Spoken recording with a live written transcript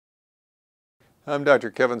I'm Dr.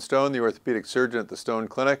 Kevin Stone, the orthopedic surgeon at the Stone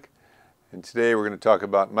Clinic, and today we're going to talk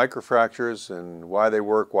about microfractures and why they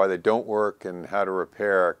work, why they don't work, and how to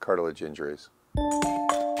repair cartilage injuries.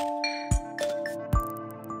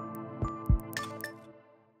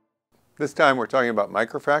 This time we're talking about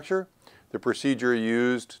microfracture, the procedure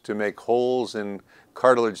used to make holes in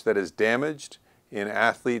cartilage that is damaged in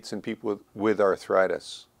athletes and people with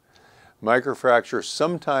arthritis. Microfracture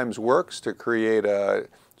sometimes works to create a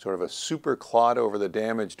sort of a super clot over the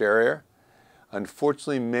damaged area.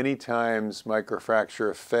 Unfortunately, many times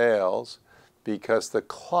microfracture fails because the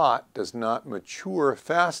clot does not mature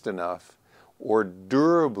fast enough or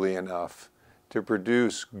durably enough to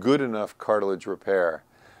produce good enough cartilage repair.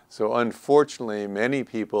 So unfortunately, many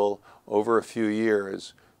people over a few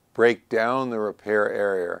years break down the repair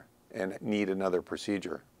area and need another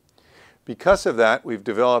procedure. Because of that, we've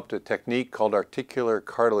developed a technique called articular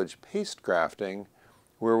cartilage paste grafting,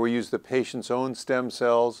 where we use the patient's own stem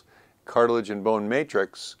cells, cartilage and bone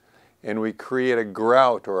matrix, and we create a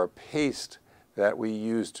grout or a paste that we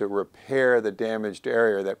use to repair the damaged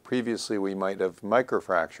area that previously we might have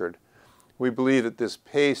microfractured. We believe that this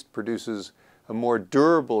paste produces a more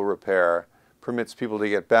durable repair, permits people to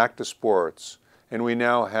get back to sports, and we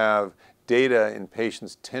now have data in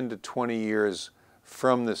patients 10 to 20 years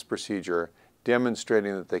from this procedure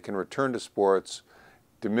demonstrating that they can return to sports,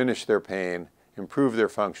 diminish their pain, improve their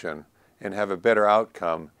function, and have a better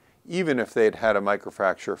outcome, even if they'd had a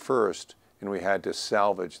microfracture first and we had to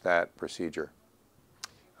salvage that procedure.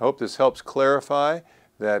 I hope this helps clarify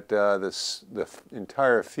that the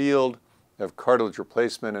entire field of cartilage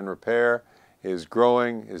replacement and repair is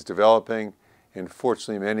growing, is developing, and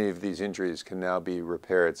fortunately many of these injuries can now be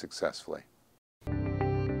repaired successfully.